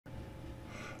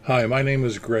Hi, my name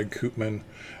is Greg Koopman,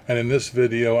 and in this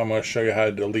video I'm going to show you how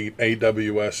to delete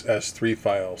AWS S3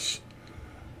 files.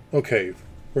 Okay,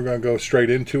 we're going to go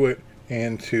straight into it,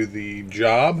 into the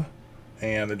job,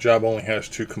 and the job only has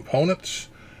two components.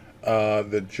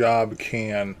 The job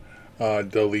can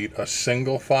delete a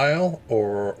single file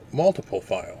or multiple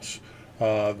files.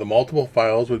 The multiple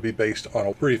files would be based on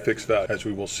a prefix value, as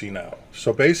we will see now.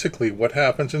 So basically what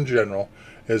happens in general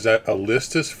is that a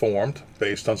list is formed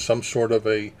based on some sort of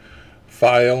a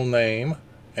file name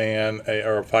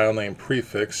or a file name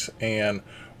prefix and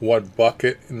what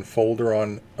bucket and folder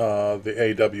on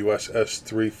the AWS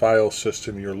S3 file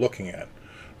system you're looking at.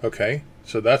 Okay,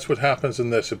 so that's what happens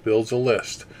in this. It builds a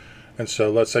list. And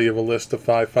so let's say you have a list of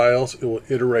 5 files. It will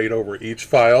iterate over each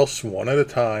file one at a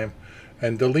time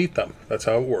and delete them. That's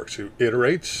how it works. It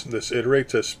iterates. This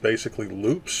basically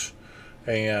loops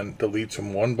and deletes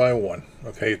them one by one.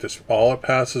 Okay, all it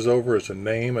passes over is a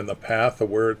name and the path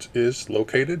of where it is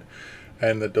located,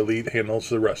 and the delete handles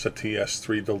the rest of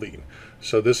TS3 delete.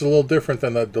 So this is a little different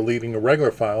than the deleting a regular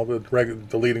file.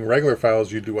 Deleting regular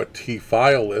files, you do a T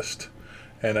file list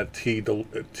and a T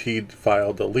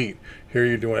file delete. Here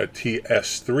you're doing a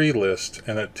TS3 list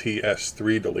and a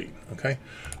TS3 delete. Okay,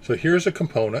 so here's a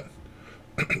component.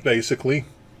 Basically,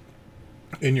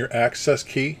 in your access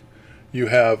key, you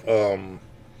put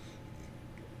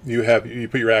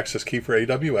your access key for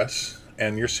AWS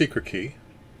and your secret key.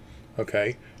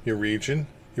 Okay, your region,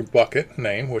 your bucket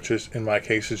name, which is in my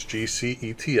case is GC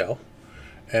ETL,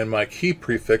 and my key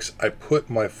prefix. I put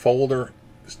my folder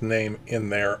name in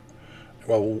there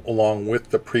along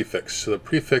with the prefix. So the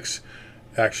prefix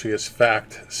actually is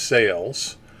fact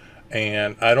sales.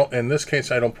 And in this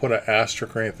case, I don't put an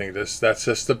asterisk or anything. That's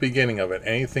just the beginning of it.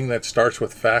 Anything that starts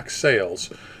with fact sales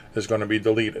is going to be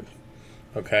deleted.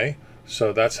 Okay,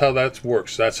 so that's how that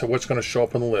works. That's what's going to show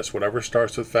up on the list, whatever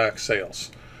starts with fact sales.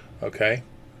 Okay,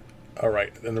 all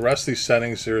right. And the rest of these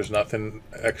settings, there's nothing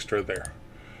extra there.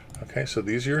 Okay, so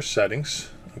these are your settings.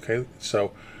 Okay,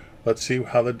 so let's see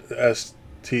how the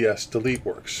TS delete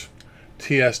works.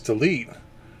 TS delete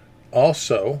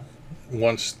also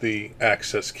wants the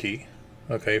access key,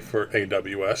 okay, for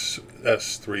AWS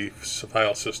S3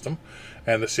 file system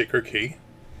and the secret key.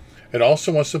 It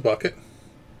also wants the bucket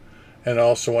and it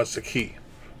also wants the key.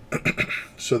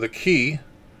 So the key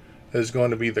is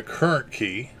going to be the current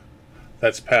key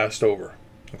that's passed over.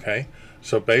 Okay,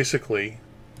 so basically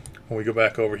when we go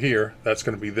back over here, that's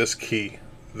going to be this key,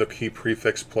 the key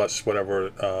prefix plus whatever,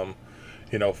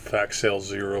 fact sales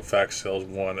 0, fact sales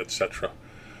 1, etc.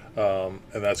 And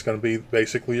that's going to be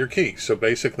basically your key. So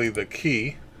basically the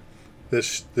key,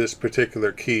 this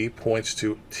particular key points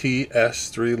to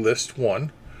TS3 list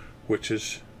 1, which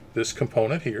is this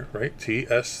component here, right?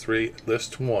 TS3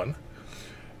 list 1.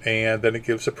 And then it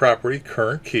gives a property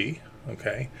current key,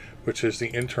 okay, which is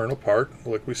the internal part,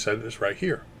 like we said, is right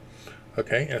here.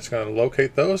 Okay, and it's going to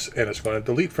locate those and it's going to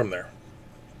delete from there.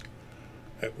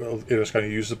 It's going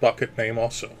to use the bucket name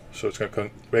also. So it's going to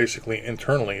basically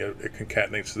internally it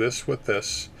concatenates this with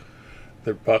this,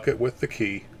 the bucket with the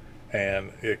key,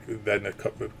 and then it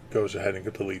goes ahead and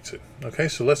deletes it. Okay,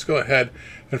 so let's go ahead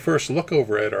and first look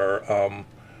over at our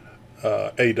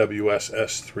AWS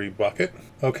S3 bucket.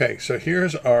 Okay, so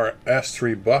here's our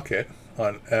S3 bucket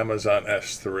on Amazon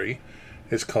S3.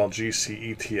 It's called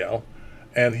GC ETL,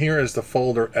 and here is the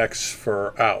folder X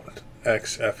for out,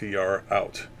 XFER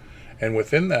out. And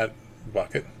within that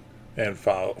bucket and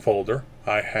folder,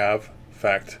 I have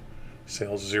fact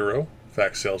sales 0,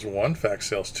 fact sales 1, fact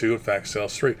sales 2, and fact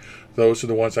sales 3. Those are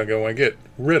the ones I'm going to get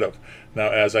rid of. Now,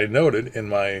 as I noted in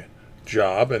my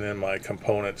job and in my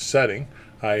component setting,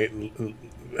 I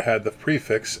had the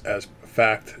prefix as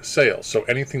fact sales. So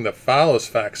anything that follows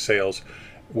fact sales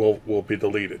will be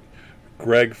deleted.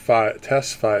 Greg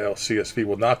test file CSV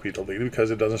will not be deleted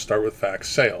because it doesn't start with fact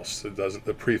sales.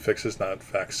 The prefix is not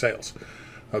fact sales.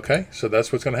 Okay, so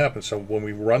that's what's going to happen. So when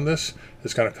we run this,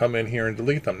 it's going to come in here and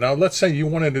delete them. Now let's say you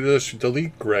wanted to just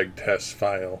delete Greg test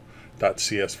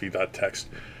file.csv.txt.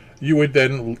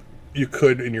 You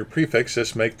could in your prefix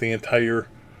just make the entire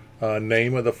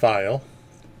name of the file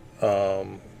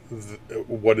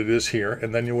what it is here,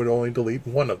 and then you would only delete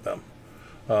one of them.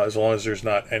 As long as there's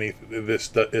not any, this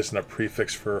isn't a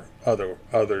prefix for other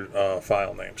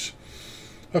file names.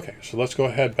 Okay, so let's go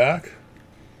ahead back.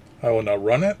 I will now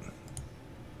run it.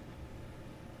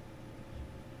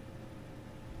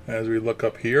 As we look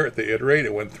up here at the iterate,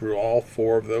 it went through all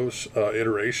 4 of those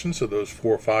iterations of those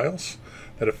 4 files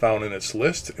that it found in its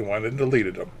list and went and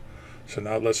deleted them. So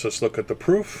now let's just look at the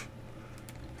proof.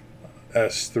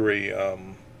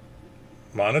 S3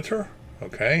 monitor.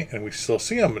 Okay, and we still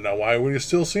see them. Now, why would you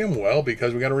still see them? Well,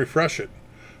 because we got to refresh it.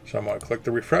 So I'm going to click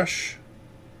the refresh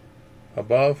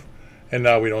above, and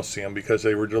now we don't see them because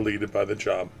they were deleted by the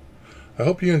job. I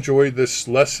hope you enjoyed this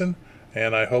lesson,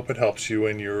 and I hope it helps you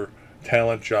in your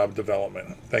Talend job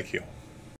development. Thank you.